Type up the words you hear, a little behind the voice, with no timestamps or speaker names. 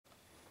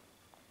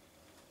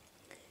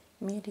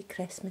Merry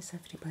Christmas,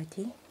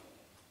 everybody.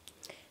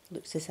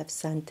 Looks as if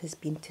Santa's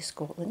been to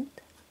Scotland.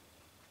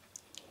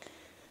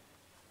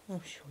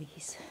 I'll show you.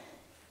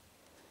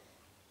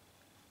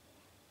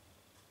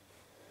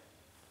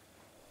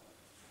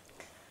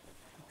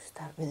 I'll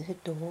start with the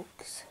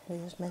dogs.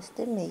 There's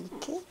Mr.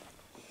 Mikey.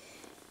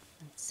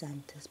 And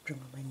Santa's brought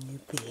him a new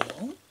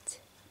bed,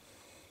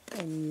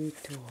 and new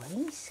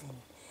toys,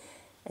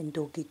 and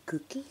doggy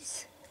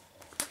cookies,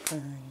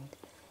 and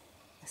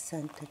a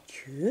Santa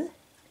chew,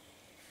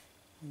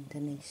 and a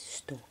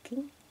nice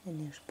stocking,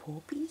 and there's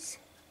Poppy's,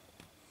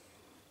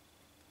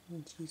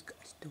 and she's got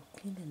a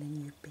stocking and a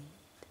new bed,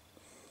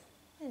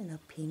 and a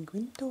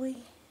penguin toy.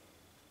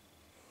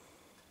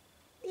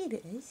 There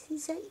it is.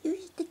 Is that you?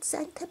 Did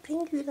Santa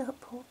bring you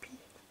that, Poppy?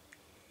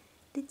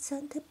 Did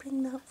Santa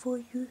bring that for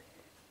you?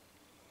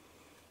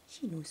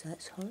 She knows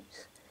that's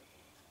hers,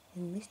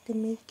 and Mr.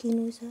 Mikey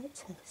knows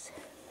that's his.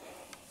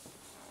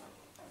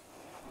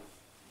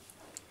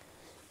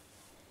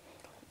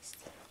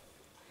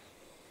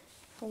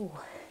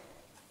 Oh,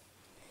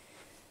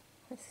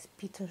 this is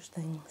Peter's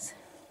things.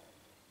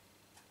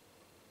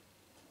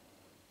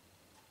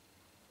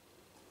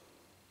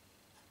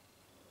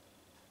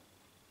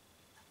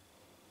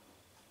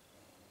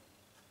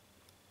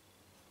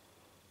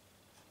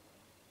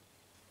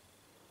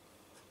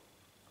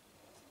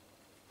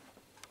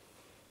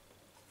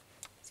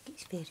 He's got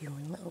his very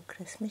own little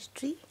Christmas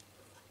tree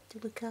to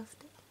look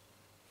after.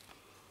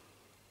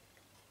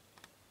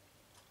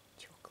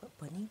 Chocolate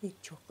bunny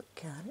with chocolate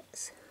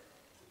carrots.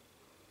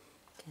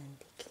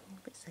 Candy cane,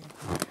 what's in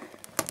here?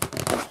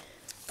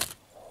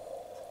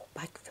 Oh,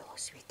 bag full of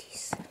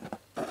sweeties.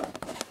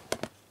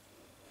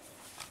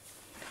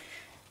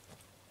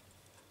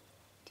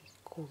 These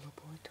cola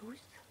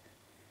bottles.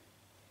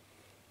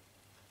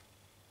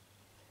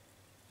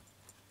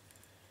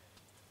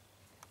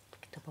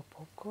 Picked up a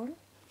popcorn.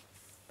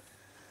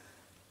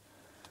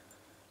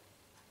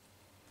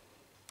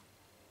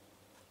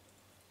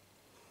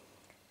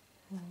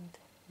 And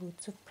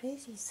loads of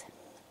presents.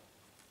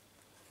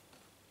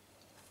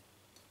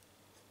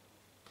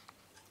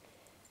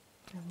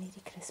 Well, Merry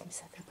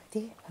Christmas,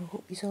 everybody. I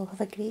hope you all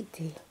have a great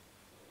day.